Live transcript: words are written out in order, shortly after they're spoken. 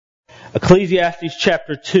Ecclesiastes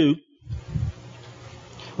chapter 2,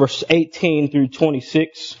 verse 18 through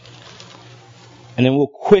 26. And then we'll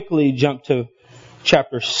quickly jump to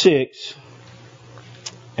chapter 6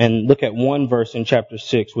 and look at one verse in chapter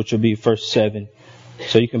 6, which will be verse 7.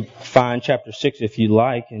 So you can find chapter 6 if you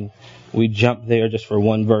like, and we jump there just for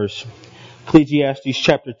one verse. Ecclesiastes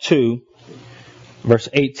chapter 2, verse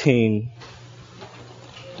 18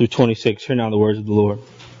 through 26. Hear now the words of the Lord.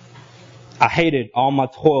 I hated all my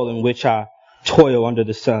toil in which I toil under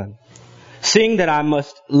the sun, seeing that I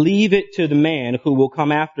must leave it to the man who will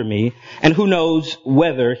come after me, and who knows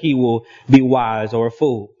whether he will be wise or a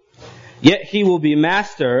fool. Yet he will be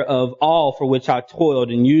master of all for which I toiled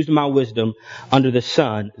and used my wisdom under the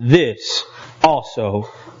sun. This also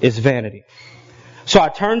is vanity. So I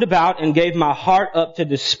turned about and gave my heart up to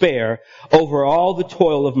despair over all the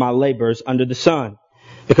toil of my labors under the sun.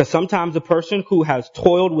 Because sometimes a person who has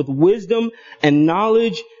toiled with wisdom and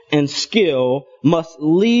knowledge and skill must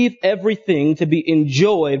leave everything to be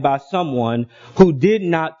enjoyed by someone who did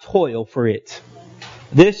not toil for it.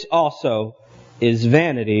 This also is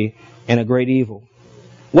vanity and a great evil.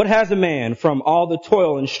 What has a man from all the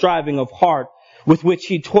toil and striving of heart with which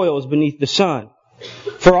he toils beneath the sun?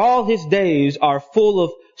 For all his days are full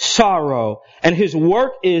of sorrow, and his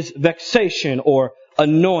work is vexation or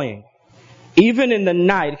annoying. Even in the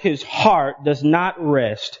night his heart does not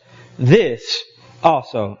rest. This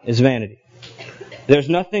also is vanity. There's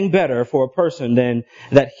nothing better for a person than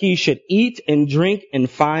that he should eat and drink and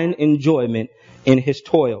find enjoyment in his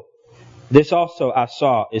toil. This also I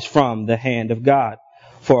saw is from the hand of God.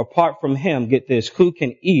 For apart from him, get this, who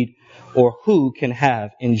can eat or who can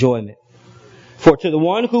have enjoyment? For to the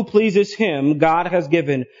one who pleases him, God has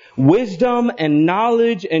given wisdom and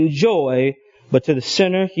knowledge and joy, but to the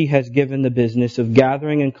sinner he has given the business of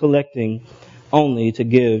gathering and collecting only to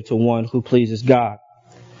give to one who pleases God.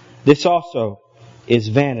 This also is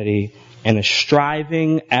vanity and a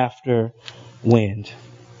striving after wind.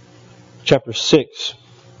 Chapter 6,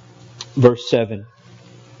 verse 7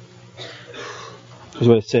 is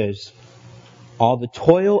what it says. All the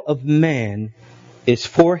toil of man is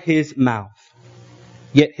for his mouth,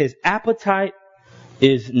 yet his appetite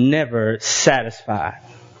is never satisfied.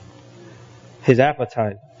 His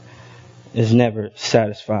appetite is never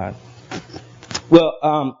satisfied. Well,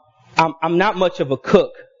 I'm not much of a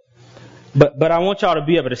cook, but I want y'all to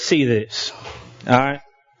be able to see this. All right,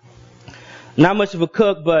 not much of a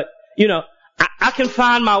cook, but I can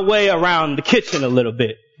find my way around the kitchen a little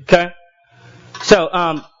bit. Okay, so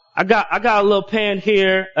I got a little pan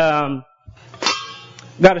here, got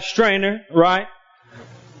a strainer, right?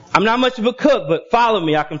 I'm not much of a cook, but follow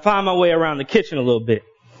me. I can find my way around the kitchen a little bit.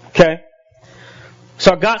 Okay.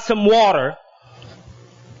 So I got some water.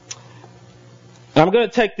 And I'm going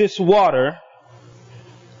to take this water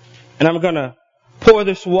and I'm going to pour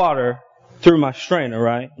this water through my strainer,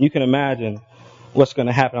 right? You can imagine what's going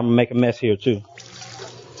to happen. I'm going to make a mess here too.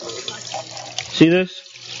 See this?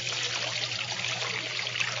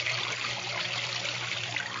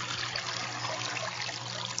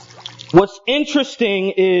 What's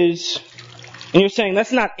interesting is, and you're saying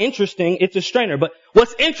that's not interesting, it's a strainer. But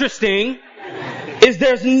what's interesting is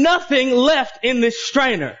there's nothing left in this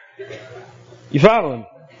strainer. You follow me?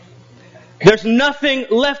 There's nothing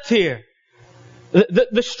left here.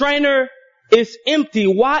 The strainer is empty.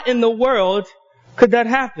 Why in the world could that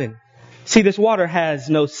happen? See, this water has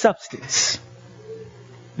no substance.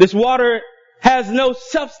 This water has no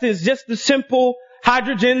substance, just the simple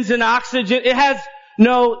hydrogens and oxygen. It has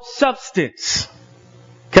no substance.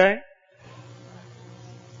 Okay?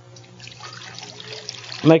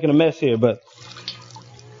 I'm making a mess here, but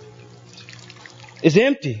it's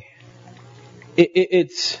empty.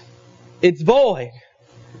 It's void.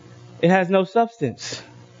 It has no substance.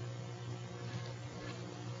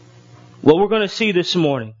 What we're going to see this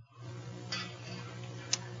morning,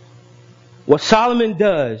 what Solomon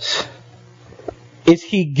does is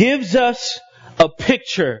he gives us a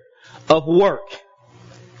picture of work.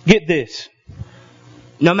 Get this.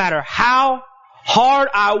 No matter how hard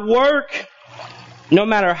I work, no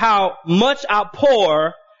matter how much I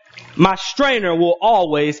pour, my strainer will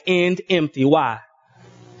always end empty. Why?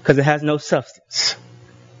 Because it has no substance.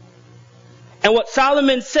 And what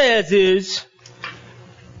Solomon says is,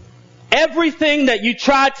 everything that you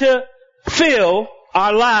try to fill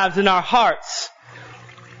our lives and our hearts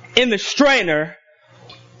in the strainer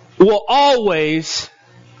will always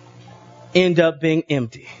end up being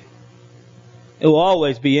empty. It will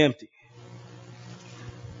always be empty.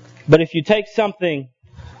 But if you take something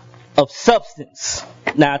of substance,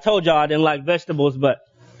 now I told y'all I didn't like vegetables, but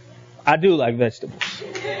I do like vegetables.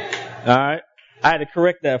 Alright? had to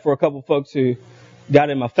correct that for a couple folks who got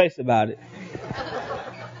in my face about it.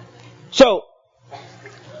 So,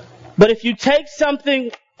 but if you take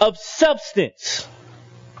something of substance,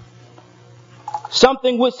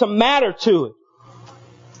 something with some matter to it,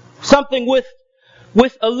 something with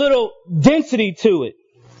a little density to it,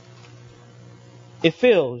 it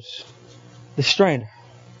fills the strainer.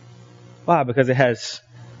 Why? Because it has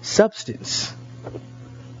substance.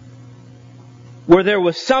 Where there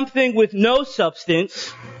was something with no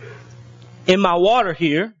substance in my water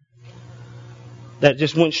here that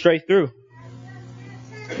just went straight through.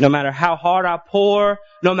 No matter how hard I pour,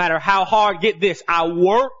 no matter how hard, get this, I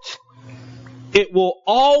worked, it will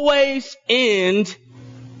always end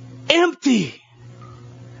empty.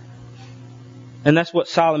 And that's what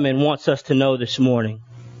Solomon wants us to know this morning.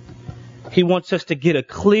 He wants us to get a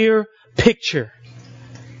clear picture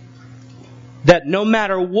that no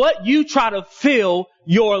matter what you try to fill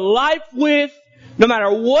your life with, no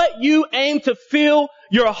matter what you aim to fill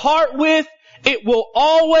your heart with, it will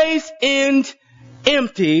always end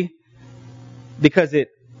empty because it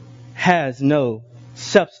has no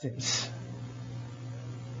substance.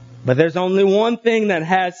 But there's only one thing that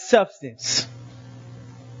has substance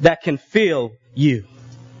that can fill you.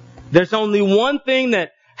 There's only one thing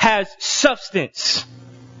that has substance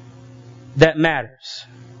that matters.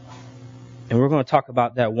 And we're going to talk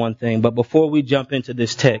about that one thing. But before we jump into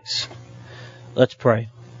this text, let's pray.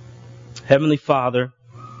 Heavenly Father,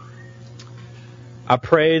 I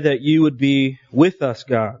pray that you would be with us,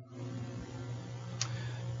 God.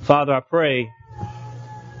 Father, I pray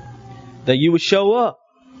that you would show up.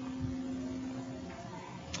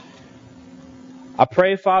 I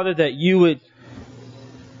pray, Father, that you would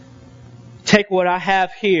take what I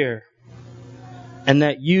have here and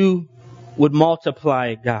that you would multiply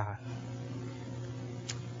it, God.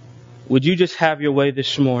 Would you just have your way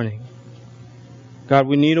this morning? God,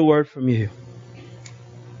 we need a word from you.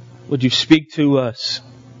 Would you speak to us?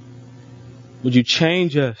 Would you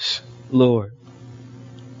change us, Lord?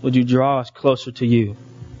 Would you draw us closer to you?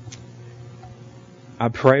 I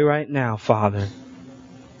pray right now, Father,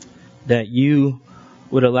 that you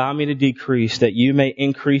would allow me to decrease, that you may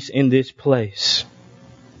increase in this place.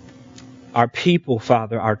 Our people,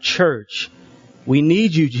 Father, our church, we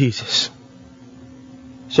need you, Jesus.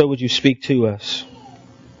 So would you speak to us?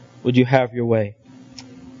 Would you have your way?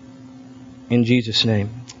 In Jesus' name,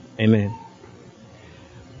 amen.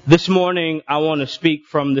 This morning, I want to speak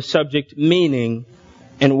from the subject meaning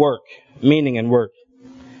and work. Meaning and work.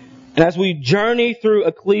 And as we journey through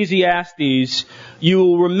Ecclesiastes, you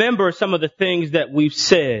will remember some of the things that we've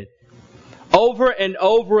said. Over and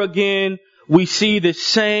over again, we see the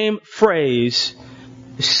same phrase.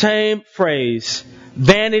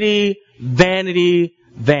 Vanity, vanity,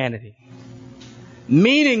 vanity.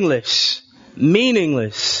 Meaningless,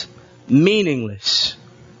 meaningless, meaningless.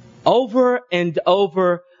 Over and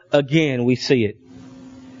over again, we see it.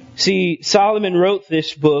 See, Solomon wrote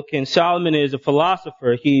this book, and Solomon is a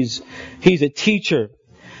philosopher. He's a teacher.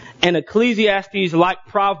 And Ecclesiastes, like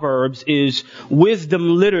Proverbs, is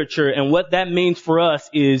wisdom literature. And what that means for us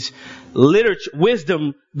is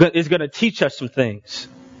wisdom is going to teach us some things.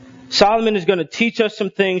 Solomon is going to teach us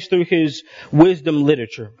some things through his wisdom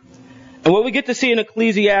literature. And what we get to see in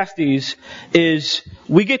Ecclesiastes is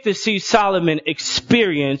we get to see Solomon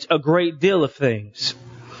experience a great deal of things.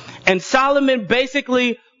 And Solomon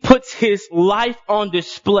basically puts his life on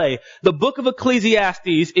display. The book of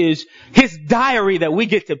Ecclesiastes is his diary that we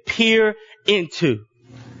get to peer into.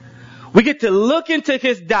 We get to look into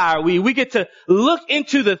his diary. We get to look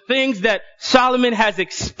into the things that Solomon has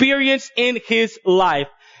experienced in his life,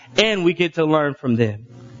 and we get to learn from them.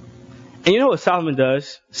 And you know what Solomon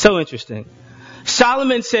does? So interesting.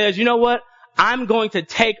 Solomon says, you know what? I'm going to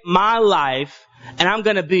take my life and I'm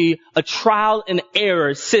going to be a trial and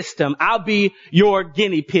error system. I'll be your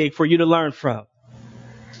guinea pig for you to learn from.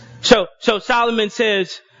 So Solomon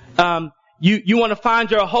says, you want to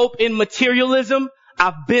find your hope in materialism?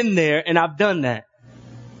 I've been there and I've done that.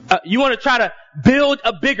 You want to try to build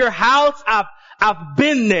a bigger house? I've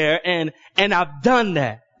been there and I've done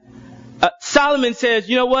that. Solomon says,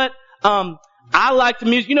 you know what? I like the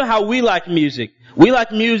music. You know how we like music. We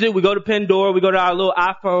like music. We go to Pandora. We go to our little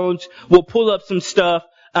iPhones. We'll pull up some stuff,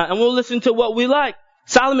 and we'll listen to what we like.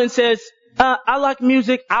 Solomon says, I like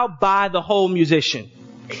music. I'll buy the whole musician.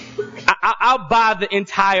 I'll buy the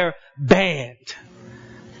entire band.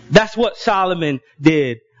 That's what Solomon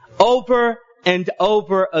did. Over and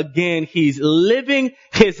over again, he's living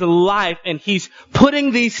his life and he's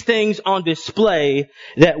putting these things on display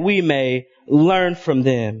that we may learn from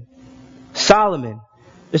them. Solomon,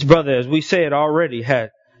 this brother, as we said already,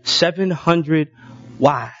 had 700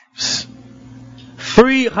 wives,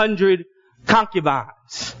 300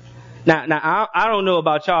 concubines. Now, I don't know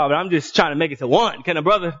about y'all, but I'm just trying to make it to one. Can a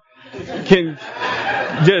brother can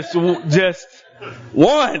just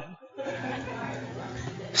one?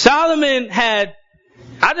 Solomon had,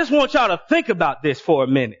 I just want y'all to think about this for a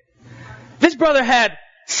minute. This brother had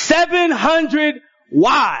 700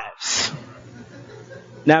 wives.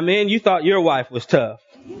 Now, men, you thought your wife was tough.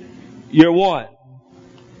 You're one.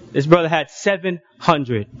 This brother had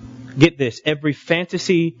 700. Get this. Every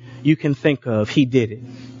fantasy you can think of, he did it.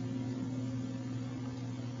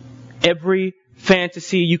 Every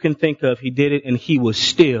fantasy you can think of, he did it, and he was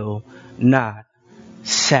still not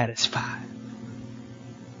satisfied.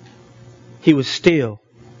 He was still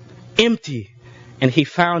empty, and he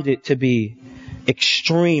found it to be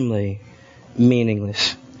extremely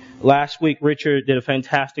meaningless. Last week, Richard did a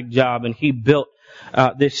fantastic job, and he built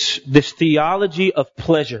this theology of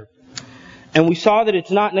pleasure. And we saw that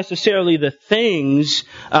it's not necessarily the things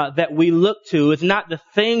that we look to. It's not the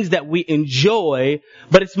things that we enjoy,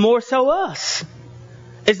 but it's more so us.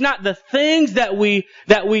 It's not the things that we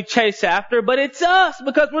chase after, but it's us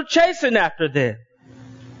because we're chasing after them.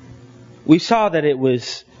 We saw that it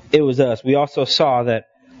was us. We also saw that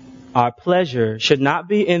our pleasure should not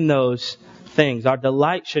be in those things. Our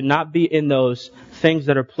delight should not be in those things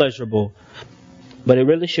that are pleasurable, but it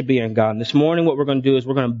really should be in God. And this morning what we're going to do is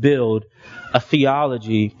we're going to build a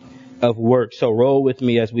theology of work. So roll with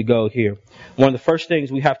me as we go here. One of the first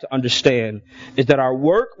things we have to understand is that our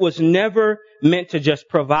work was never meant to just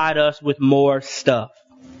provide us with more stuff.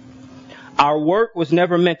 Our work was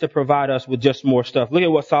never meant to provide us with just more stuff. Look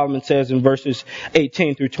at what Solomon says in verses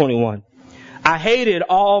 18 through 21. I hated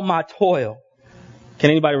all my toil. Can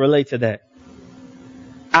anybody relate to that?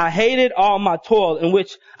 I hated all my toil in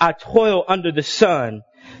which I toil under the sun,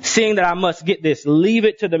 seeing that I must get this, leave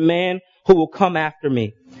it to the man who will come after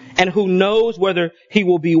me, and who knows whether he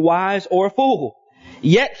will be wise or a fool.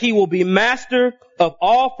 Yet he will be master of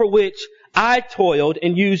all for which I toiled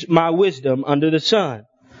and used my wisdom under the sun.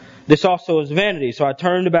 This also is vanity. So I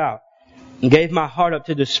turned about and gave my heart up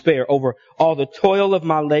to despair over all the toil of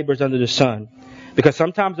my labors under the sun. Because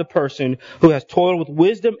sometimes a person who has toiled with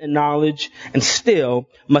wisdom and knowledge and still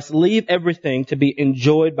must leave everything to be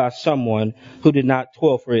enjoyed by someone who did not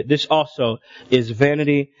toil for it. This also is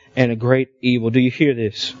vanity and a great evil. Do you hear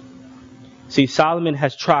this? See, Solomon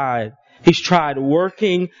has tried. He's tried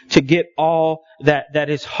working to get all that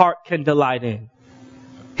his heart can delight in.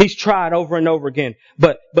 He's tried over and over again.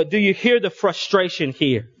 But do you hear the frustration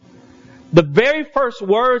here? The very first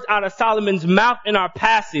words out of Solomon's mouth in our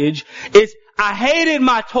passage is, I hated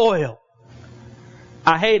my toil.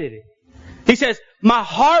 I hated it. He says, my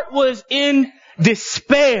heart was in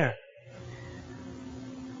despair.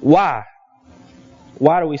 Why?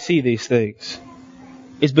 Why do we see these things?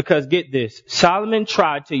 It's because, get this, Solomon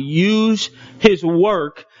tried to use his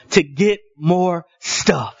work to get more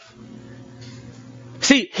stuff.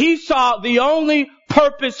 See, he saw the only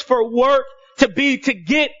purpose for work to be to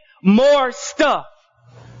get more stuff,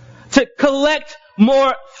 to collect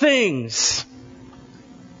more things.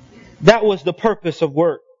 That was the purpose of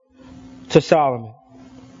work to Solomon.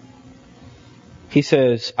 He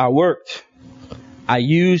says, I worked. I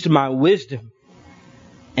used my wisdom.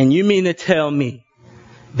 And you mean to tell me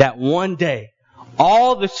that one day,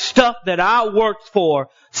 all the stuff that I worked for,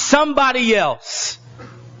 somebody else,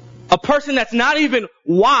 a person that's not even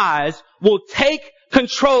wise, will take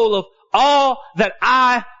control of all that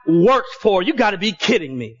I worked for? You got to be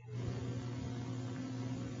kidding me.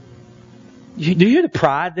 Do you hear the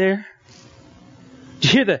pride there? Do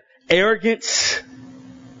you hear the arrogance?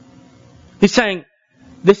 He's saying,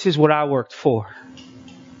 this is what I worked for.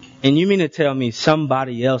 And you mean to tell me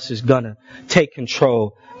somebody else is going to take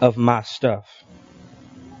control of my stuff?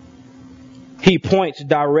 He points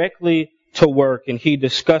directly to work, and he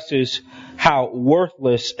discusses how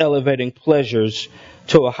worthless elevating pleasures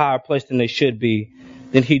to a higher place than they should be.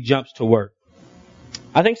 Then he jumps to work.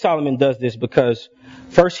 I think Solomon does this because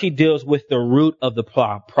first he deals with the root of the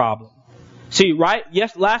problem. See, right?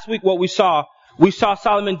 Yes, last week what we saw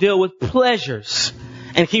Solomon deal with pleasures.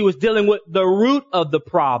 And he was dealing with the root of the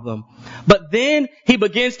problem. But then he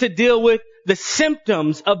begins to deal with the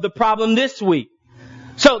symptoms of the problem this week.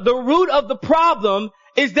 So the root of the problem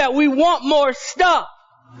is that we want more stuff.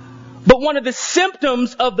 But one of the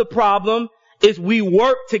symptoms of the problem is we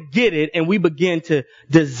work to get it, and we begin to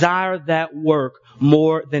desire that work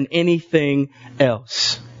more than anything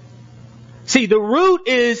else. See, the root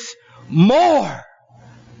is more.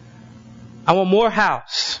 I want more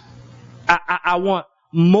house. I want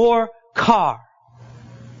more car.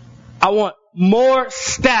 I want more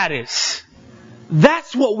status.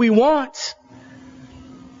 That's what we want.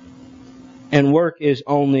 And work is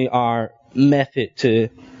only our method to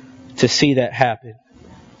see that happen.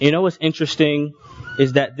 You know what's interesting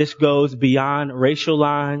is that this goes beyond racial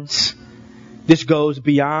lines. This goes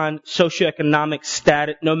beyond socioeconomic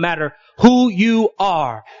status. No matter who you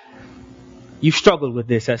are, you've struggled with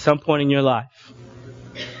this at some point in your life.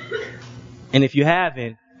 And if you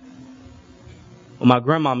haven't, well, my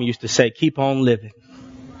grandmama used to say, keep on living.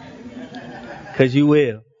 Because you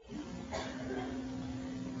will.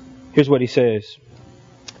 Here's what he says.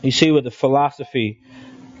 You see with the philosophy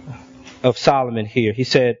of Solomon here. He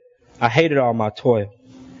said, I hated all my toil,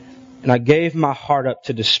 and I gave my heart up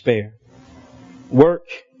to despair. Work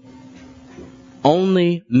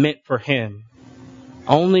only meant for him.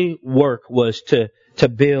 Only work was to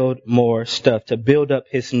build more stuff, to build up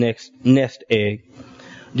his next nest egg.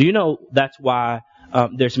 Do you know that's why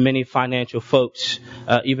there's many financial folks,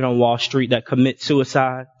 even on Wall Street, that commit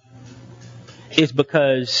suicide? It's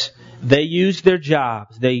because they used their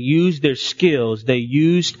jobs, they used their skills, they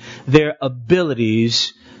used their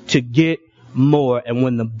abilities to get more. And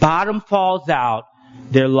when the bottom falls out,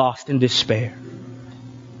 they're lost in despair.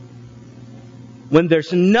 When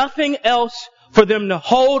there's nothing else for them to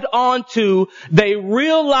hold on to, they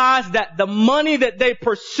realize that the money that they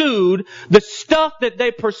pursued, the stuff that they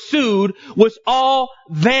pursued, was all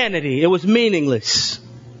vanity. It was meaningless.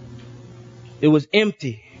 It was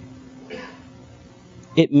empty.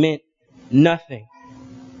 It meant nothing.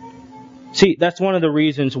 See, that's one of the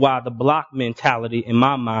reasons why the block mentality, in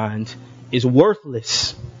my mind, is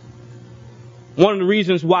worthless. One of the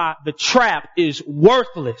reasons why the trap is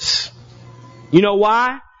worthless. You know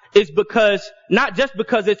why? It's because, not just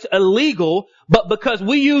because it's illegal, but because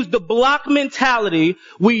we use the block mentality,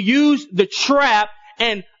 we use the trap,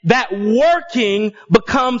 and that working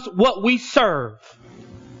becomes what we serve.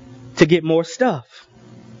 To get more stuff.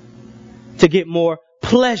 To get more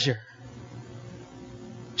pleasure.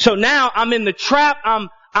 So now I'm in the trap,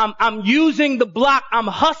 I'm using the block, I'm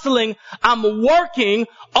hustling, I'm working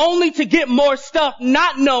only to get more stuff,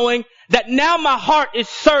 not knowing that now my heart is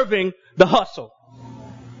serving the hustle.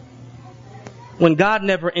 When God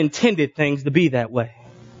never intended things to be that way.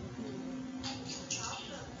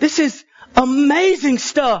 This is amazing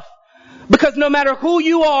stuff. Because no matter who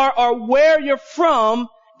you are or where you're from,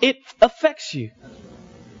 it affects you.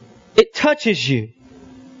 It touches you.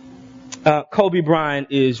 Kobe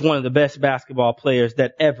Bryant is one of the best basketball players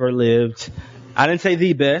that ever lived. I didn't say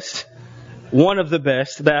the best. One of the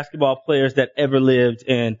best basketball players that ever lived.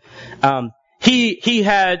 And he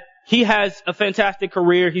has a fantastic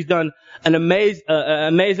career. He's done an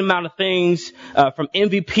amazing amount of things, from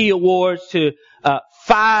MVP awards to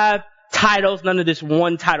 5 titles. None of this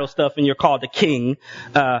one title stuff, and you're called the king.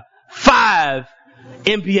 5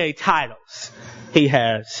 NBA titles he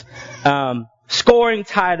has. Scoring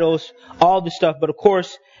titles, all the stuff. But of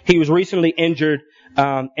course, he was recently injured,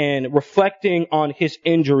 and reflecting on his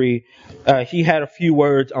injury, he had a few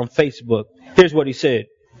words on Facebook. Here's what he said.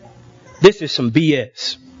 This is some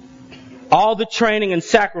BS. All the training and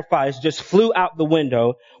sacrifice just flew out the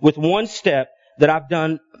window with one step that I've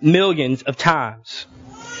done millions of times.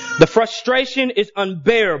 The frustration is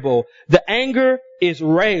unbearable. The anger is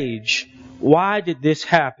rage. Why did this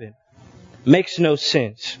happen? Makes no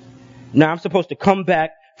sense. Now I'm supposed to come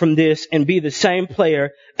back from this and be the same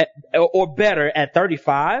player or better at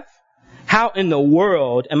 35? How in the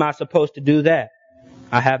world am I supposed to do that?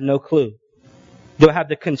 I have no clue. Do I have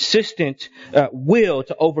the consistent will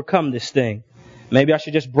to overcome this thing? Maybe I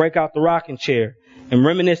should just break out the rocking chair and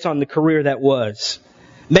reminisce on the career that was.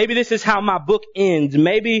 Maybe this is how my book ends.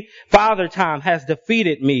 Maybe Father Time has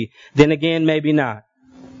defeated me. Then again, maybe not.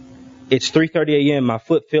 It's 3:30 a.m. My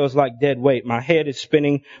foot feels like dead weight. My head is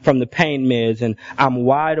spinning from the pain meds, and I'm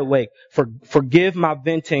wide awake. Forgive my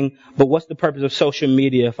venting, but what's the purpose of social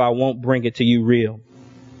media if I won't bring it to you real?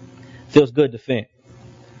 Feels good to vent.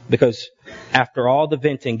 Because after all the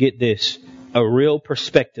venting, get this, a real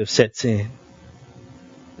perspective sets in.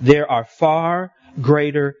 There are far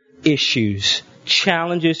greater issues,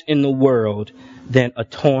 challenges in the world than a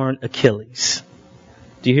torn Achilles.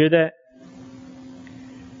 Do you hear that?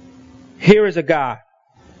 Here is a guy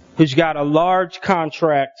who's got a large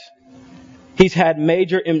contract. He's had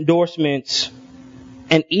major endorsements.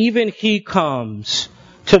 And even he comes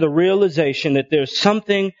to the realization that there's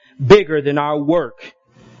something bigger than our work,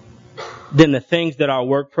 than the things that our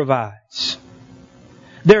work provides.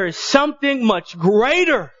 There is something much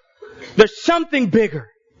greater. There's something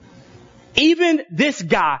bigger. Even this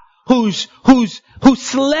guy who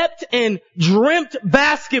slept and dreamt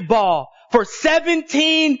basketball for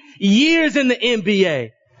 17 years in the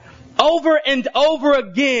NBA, over and over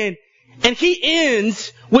again. And he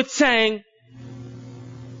ends with saying,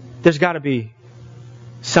 there's got to be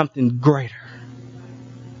something greater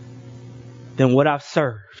than what I've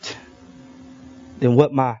served, than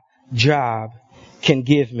what my job can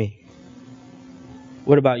give me.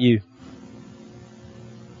 What about you?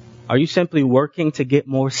 Are you simply working to get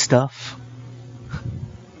more stuff?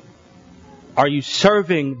 Are you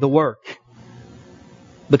serving the work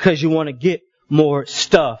because you want to get more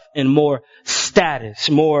stuff and more status,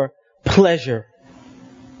 more pleasure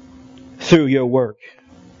through your work?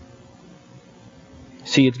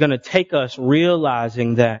 See, it's going to take us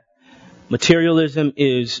realizing that materialism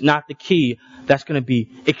is not the key. That's going to be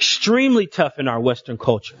extremely tough in our Western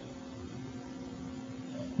culture.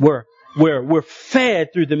 We're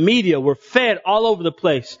fed through the media. We're fed all over the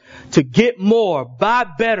place to get more, buy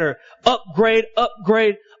better, upgrade,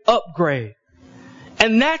 upgrade, upgrade.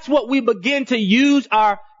 And that's what we begin to use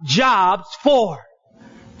our jobs for.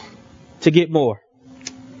 To get more.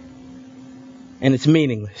 And it's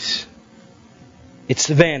meaningless. It's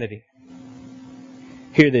vanity.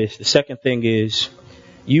 Hear this. The second thing is,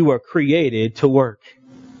 you were created to work.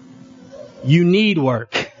 You need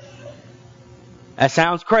work. That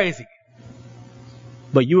sounds crazy.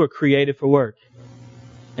 But you were created for work.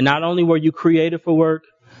 And not only were you created for work,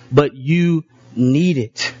 but you need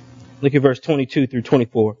it. Look at verse 22 through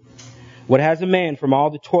 24. What has a man from all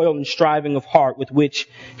the toil and striving of heart with which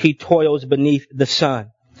he toils beneath the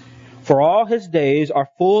sun? For all his days are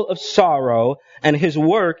full of sorrow, and his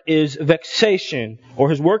work is vexation, or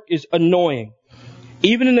his work is annoying.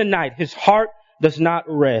 Even in the night his heart does not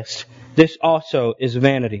rest. This also is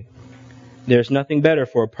vanity. There's nothing better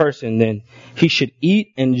for a person than he should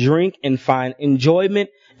eat and drink and find enjoyment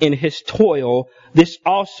in his toil. This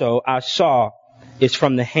also I saw is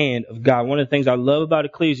from the hand of God. One of the things I love about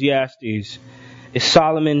Ecclesiastes is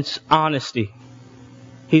Solomon's honesty.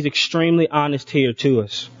 He's extremely honest here to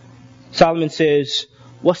us. Solomon says,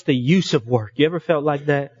 what's the use of work? You ever felt like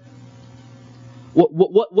that?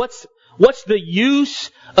 What's the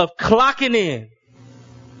use of clocking in?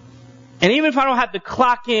 And even if I don't have to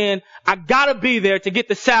clock in, I gotta be there to get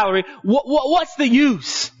the salary. What's the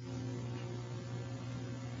use?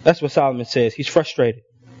 That's what Solomon says. He's frustrated.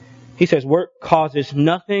 He says work causes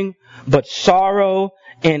nothing but sorrow,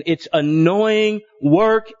 and it's annoying.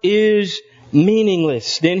 Work is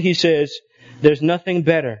meaningless. Then he says there's nothing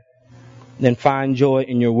better than find joy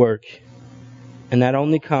in your work. And that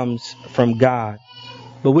only comes from God.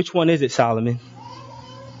 But which one is it, Solomon?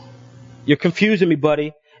 You're confusing me,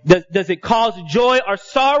 buddy. Does it cause joy or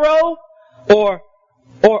sorrow? Or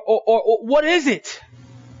what is it?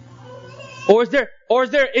 Or is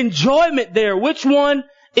there enjoyment there? Which one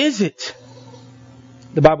is it?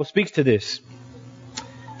 The Bible speaks to this.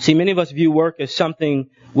 See, many of us view work as something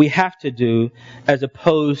we have to do as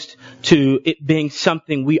opposed to it being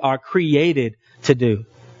something we are created to do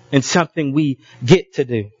and something we get to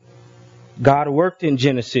do. God worked in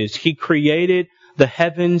Genesis. He created the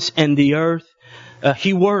heavens and the earth.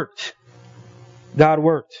 He worked. God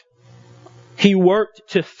worked. He worked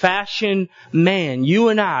to fashion man, you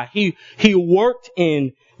and I. He worked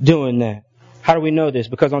in doing that. How do we know this?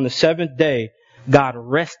 Because on the seventh day, God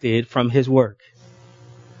rested from His work.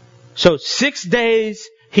 So 6 days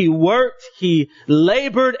He worked, He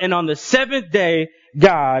labored, and on the seventh day,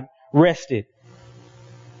 God rested.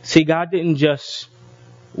 See, God didn't just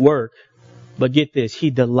work, but get this,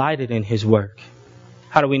 He delighted in His work.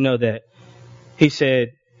 How do we know that? He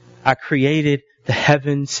said, I created the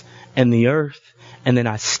heavens and the earth, and then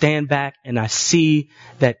I stand back and I see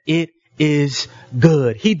that it is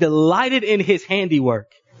good. He delighted in His handiwork.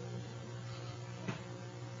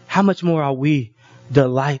 How much more are we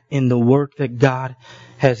delight in the work that God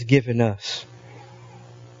has given us?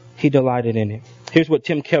 He delighted in it. Here's what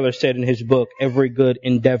Tim Keller said in his book, Every Good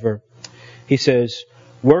Endeavor. He says,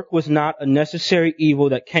 work was not a necessary evil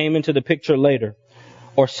that came into the picture later,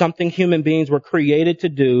 or something human beings were created to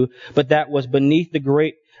do, but that was beneath the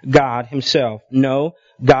great God Himself. No,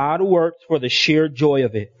 God worked for the sheer joy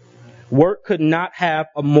of it. Work could not have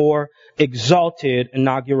a more exalted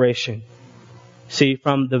inauguration. See,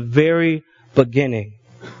 from the very beginning,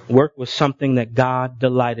 work was something that God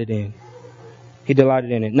delighted in. He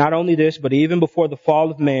delighted in it. Not only this, but even before the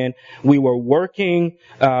fall of man, we were working.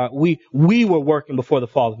 We were working before the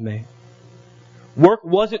fall of man. Work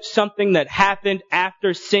wasn't something that happened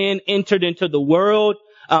after sin entered into the world,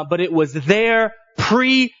 but it was there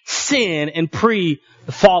pre-sin and pre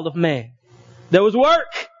the fall of man. There was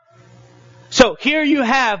work. So here you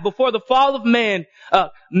have, before the fall of man,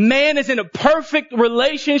 Man is in a perfect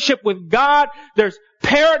relationship with God. There's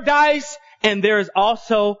paradise and there is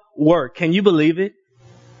also work. Can you believe it?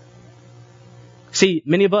 See,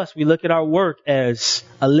 many of us, we look at our work as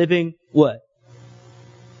a living what?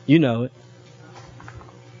 You know it.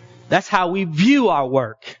 That's how we view our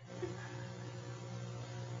work.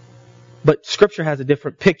 But Scripture has a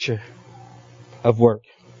different picture of work.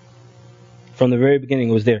 From the very beginning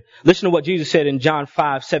it was there. Listen to what Jesus said in John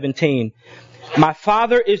 5:17. My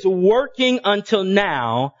Father is working until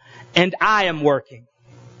now, and I am working.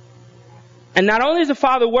 And not only is the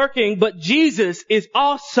Father working, but Jesus is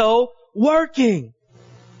also working.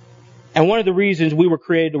 And one of the reasons we were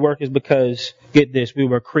created to work is because, get this, we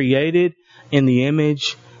were created in the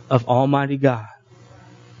image of Almighty God.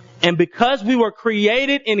 And because we were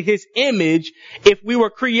created in His image, if we were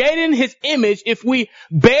created in His image, if we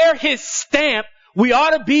bear His stamp, we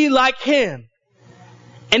ought to be like Him.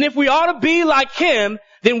 And if we ought to be like Him,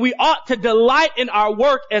 then we ought to delight in our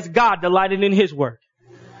work as God delighted in His work.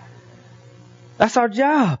 That's our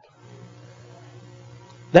job.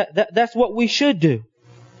 That's what we should do.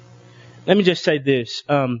 Let me just say this.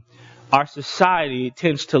 Our society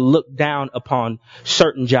tends to look down upon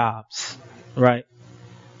certain jobs, right?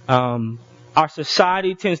 Our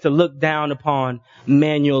society tends to look down upon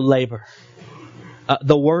manual labor,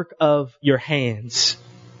 the work of your hands.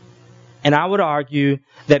 And I would argue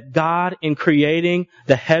that God, in creating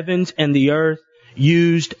the heavens and the earth,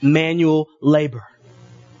 used manual labor.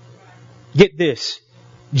 Get this.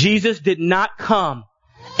 Jesus did not come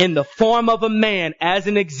in the form of a man as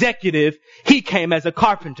an executive. He came as a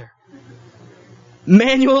carpenter.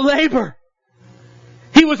 Manual labor.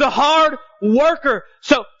 He was a hard worker.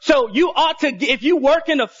 So you ought to, if you work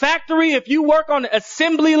in a factory, if you work on an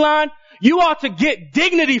assembly line, you ought to get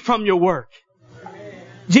dignity from your work.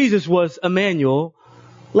 Jesus was a manual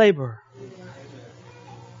laborer.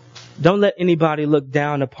 Don't let anybody look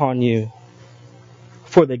down upon you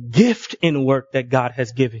for the gift in work that God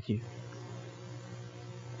has given you.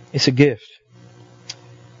 It's a gift.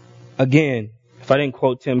 Again, if I didn't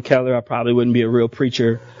quote Tim Keller, I probably wouldn't be a real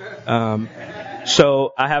preacher.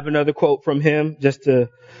 So I have another quote from him just to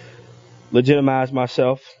legitimize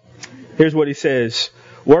myself. Here's what he says.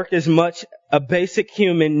 Work is much a basic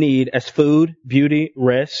human need as food, beauty,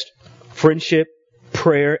 rest, friendship,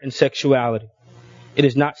 prayer, and sexuality. It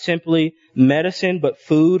is not simply medicine, but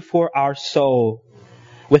food for our soul.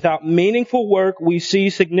 Without meaningful work, we see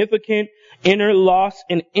significant inner loss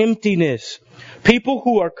and emptiness. People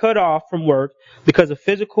who are cut off from work because of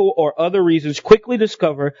physical or other reasons quickly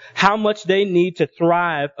discover how much they need to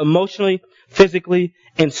thrive emotionally, physically,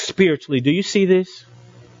 and spiritually. Do you see this?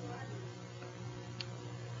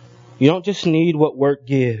 You don't just need what work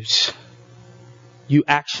gives. You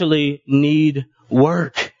actually need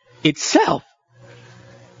work itself.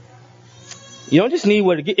 You don't just need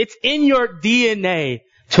what it gives. It's in your DNA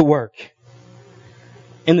to work.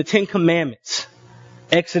 In the 10 Commandments,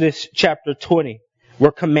 Exodus chapter 20,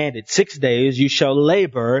 we're commanded 6 days you shall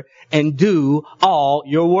labor and do all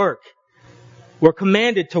your work. We're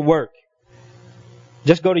commanded to work.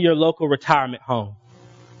 Just go to your local retirement home.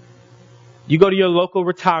 You go to your local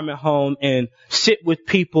retirement home and sit with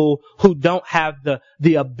people who don't have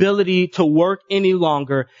the ability to work any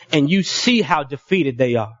longer, and you see how defeated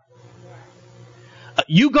they are.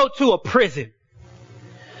 You go to a prison.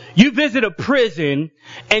 You visit a prison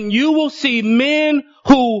and you will see men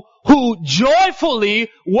who joyfully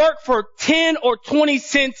work for 10 or 20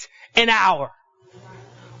 cents an hour.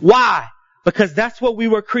 Why? Because that's what we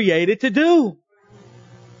were created to do.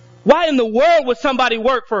 Why in the world would somebody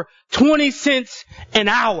work for 20 cents an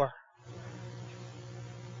hour?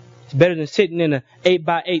 It's better than sitting in an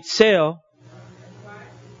 8x8 cell,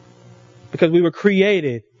 because we were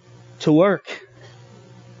created to work.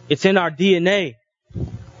 It's in our DNA.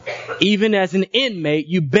 Even as an inmate,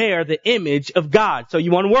 you bear the image of God. So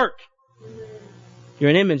you want to work. You're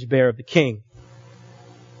an image bearer of the King.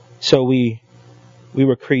 So we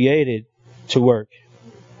were created to work.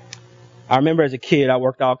 I remember as a kid, I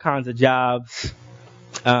worked all kinds of jobs.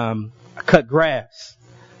 I cut grass.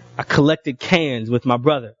 I collected cans with my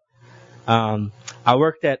brother. I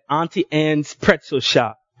worked at Auntie Anne's pretzel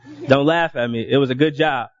shop. Don't laugh at me. It was a good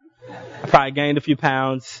job. I probably gained a few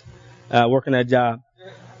pounds working that job.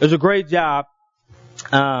 It was a great job.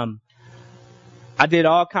 I did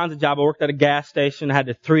all kinds of jobs. I worked at a gas station. I had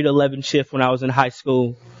the 3 to 11 shift when I was in high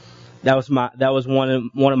school. That was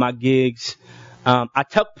one of my gigs. I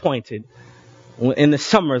tuck pointed in the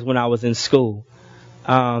summers when I was in school.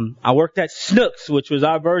 I worked at Snooks, which was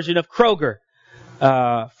our version of Kroger.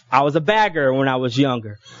 I was a bagger when I was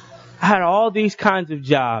younger. I had all these kinds of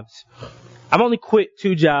jobs. I've only quit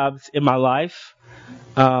 2 jobs in my life.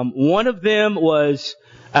 One of them was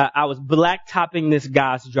I was blacktopping this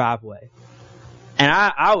guy's driveway, and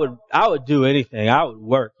I would do anything. I would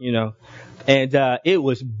work, and it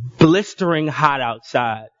was blistering hot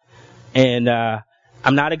outside, and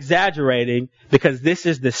I'm not exaggerating, because this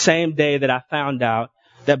is the same day that I found out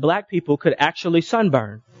that black people could actually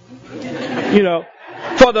sunburn.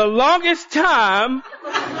 For the longest time,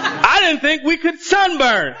 I didn't think we could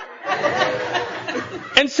sunburn.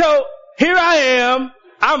 And so here I am.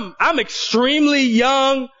 I'm extremely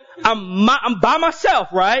young. I'm by myself,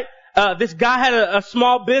 right? This guy had a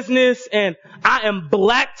small business, and I am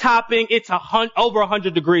blacktopping. It's over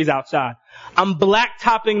 100 degrees outside. I'm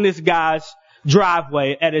blacktopping this guy's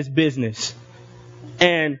driveway at his business.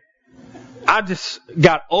 And I just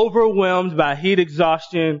got overwhelmed by heat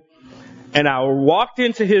exhaustion. And I walked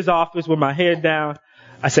into his office with my head down.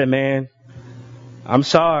 I said, man, I'm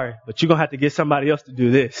sorry, but you're going to have to get somebody else to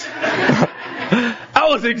do this. I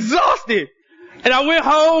was exhausted. And I went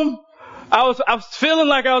home. I was feeling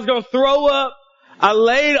like I was going to throw up. I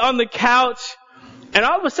laid on the couch, and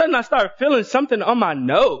all of a sudden I started feeling something on my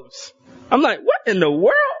nose. I'm like, what in the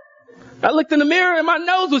world? I looked in the mirror and my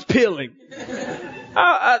nose was peeling.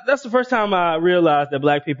 That's the first time I realized that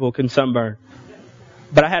black people can sunburn.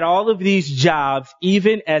 But I had all of these jobs,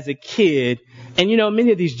 even as a kid. And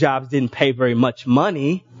many of these jobs didn't pay very much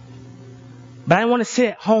money. But I didn't want to sit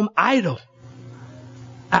at home idle.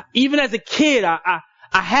 Even as a kid, I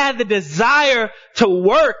had the desire to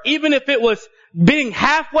work, even if it was being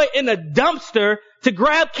halfway in a dumpster to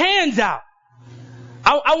grab cans out.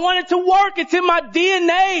 I wanted to work. It's in my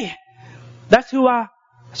DNA. That's who I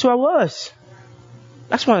was.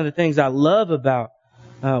 That's one of the things I love about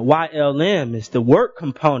YLM, is the work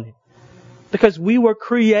component. Because we were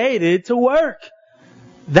created to work.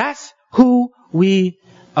 That's who we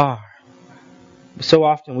are. So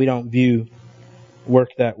often we don't view work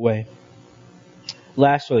that way.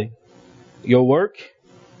 Lastly, your work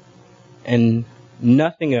and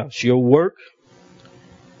nothing else. Your work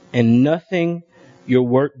and nothing your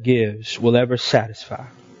work gives will ever satisfy.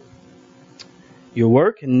 Your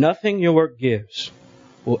work and nothing your work gives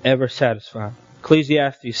will ever satisfy.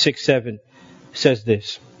 Ecclesiastes 6:7 says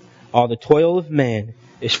this: all the toil of man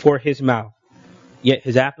is for his mouth, yet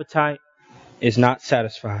his appetite is not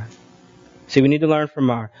satisfied. See, we need to learn from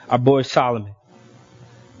our boy Solomon.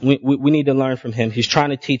 We need to learn from him. He's trying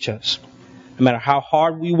to teach us. No matter how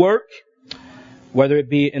hard we work, whether it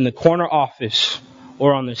be in the corner office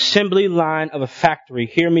or on the assembly line of a factory,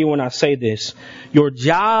 hear me when I say this: your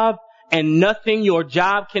job and nothing your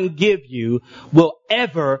job can give you will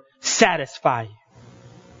ever satisfy you.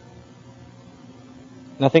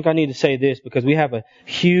 And I think I need to say this because we have a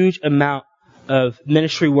huge amount of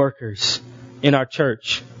ministry workers in our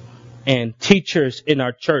church and teachers in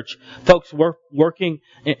our church, folks working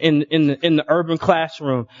in the urban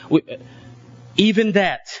classroom. Even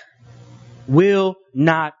that will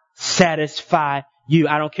not satisfy you.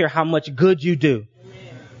 I don't care how much good you do.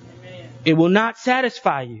 It will not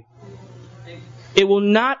satisfy you. It will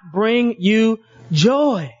not bring you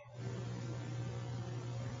joy.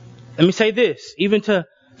 Let me say this, even to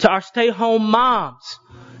our stay-home moms,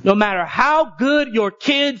 no matter how good your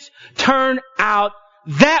kids turn out,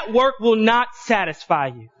 that work will not satisfy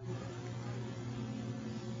you.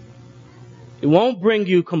 It won't bring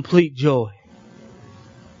you complete joy.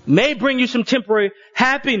 It may bring you some temporary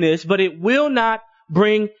happiness, but it will not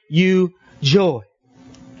bring you joy.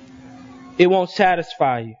 It won't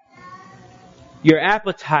satisfy you. Your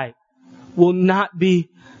appetite will not be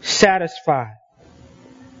satisfied.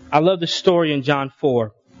 I love the story in John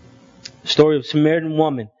 4. The story of a Samaritan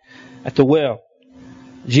woman at the well.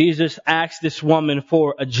 Jesus asked this woman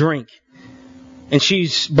for a drink. And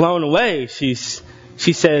she's blown away. She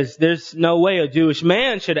says, there's no way a Jewish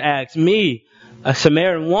man should ask me, a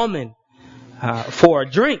Samaritan woman, for a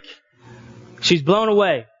drink. She's blown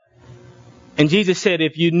away. And Jesus said,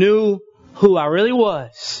 if you knew who I really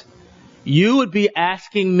was, you would be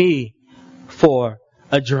asking me for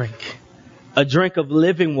a drink of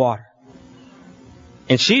living water.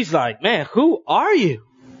 And she's like, man, who are you?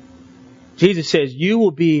 Jesus says, you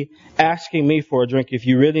will be asking me for a drink if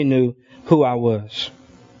you really knew who I was.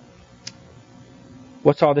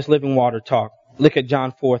 What's all this living water talk? Look at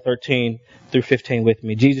John 4:13 through 15 with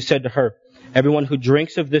me. Jesus said to her, everyone who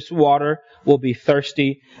drinks of this water will be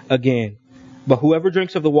thirsty again. But whoever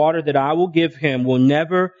drinks of the water that I will give him will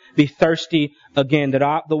never be thirsty again.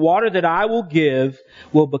 The water that I will give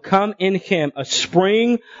will become in him a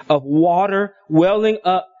spring of water welling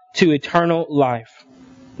up to eternal life.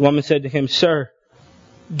 The woman said to him, sir,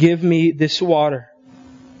 give me this water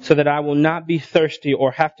so that I will not be thirsty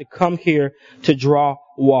or have to come here to draw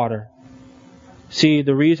water. See,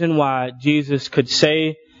 the reason why Jesus could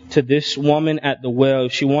say to this woman at the well,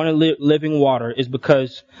 if she wanted living water, is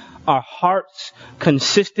because our hearts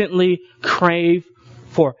consistently crave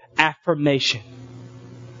for affirmation.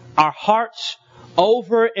 Our hearts,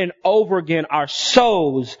 over and over again, our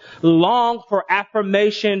souls long for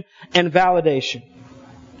affirmation and validation.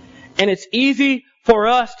 And it's easy for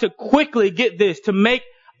us to quickly get this, to make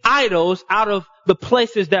idols out of the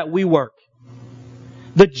places that we work,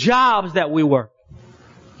 the jobs that we work.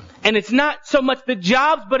 And it's not so much the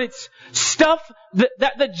jobs, but it's stuff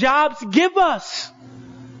that the jobs give us.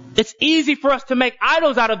 It's easy for us to make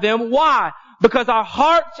idols out of them. Why? Because our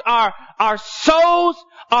hearts, our souls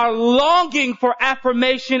are longing for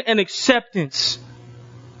affirmation and acceptance.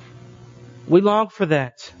 We long for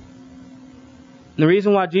that. And the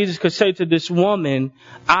reason why Jesus could say to this woman,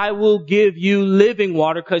 I will give you living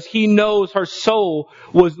water, because he knows her soul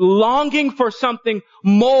was longing for something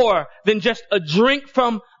more than just a drink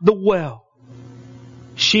from the well.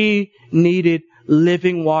 She needed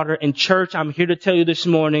living water. And church, I'm here to tell you this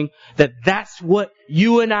morning that that's what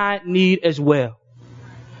you and I need as well.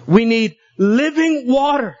 We need living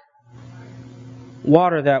water.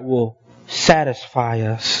 Water that will satisfy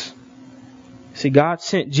us. See, God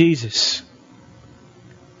sent Jesus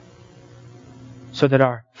so that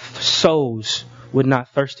our souls would not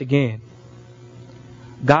thirst again.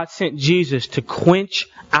 God sent Jesus to quench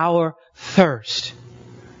our thirst.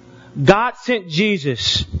 God sent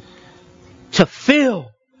Jesus to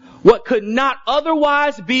fill what could not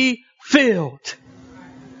otherwise be filled.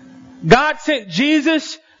 God sent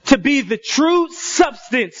Jesus to be the true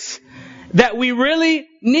substance that we really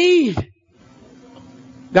need.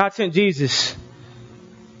 God sent Jesus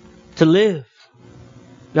to live.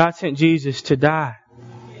 God sent Jesus to die.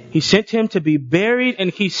 He sent him to be buried, and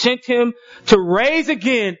he sent him to rise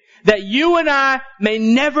again, that you and I may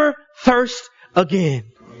never thirst again.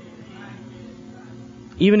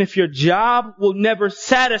 Even if your job will never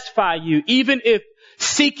satisfy you, even if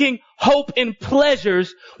seeking hope and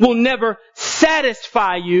pleasures will never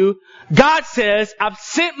satisfy you, God says, I've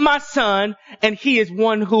sent my Son, and he is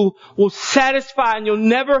one who will satisfy, and you'll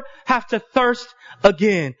never have to thirst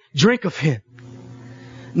again. Drink of him.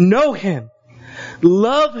 Know him.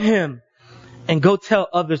 Love him. And go tell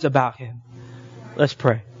others about him. Let's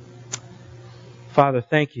pray. Father,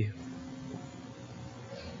 thank you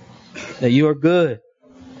that you are good.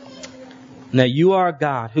 And that you are a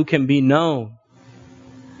God who can be known.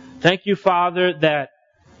 Thank you, Father, that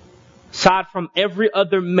aside from every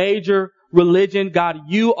other major religion, God,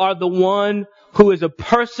 you are the one who is a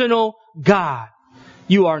personal God.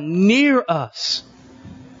 You are near us.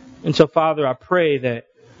 And so, Father, I pray that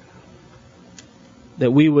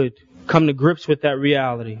we would come to grips with that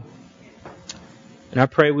reality. And I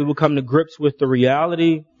pray we will come to grips with the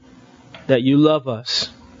reality that you love us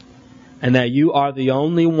and that you are the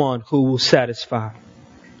only one who will satisfy.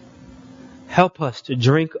 Help us to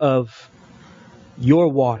drink of your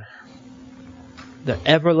water, the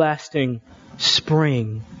everlasting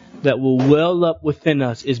spring that will well up within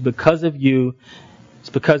us is because of you. It's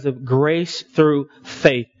because of grace through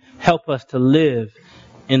faith. Help us to live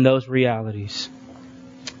in those realities.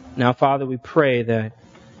 Now, Father, we pray that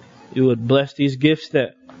you would bless these gifts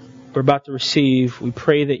that we're about to receive. We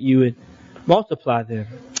pray that you would multiply them.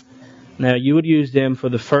 Now, you would use them for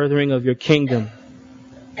the furthering of your kingdom.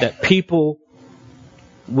 That people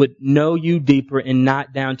would know you deeper and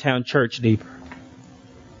not downtown church deeper.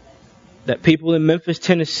 That people in Memphis,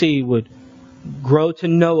 Tennessee would grow to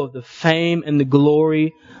know of the fame and the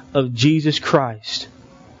glory of Jesus Christ.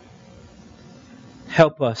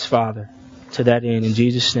 Help us, Father, to that end. In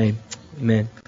Jesus' name, amen.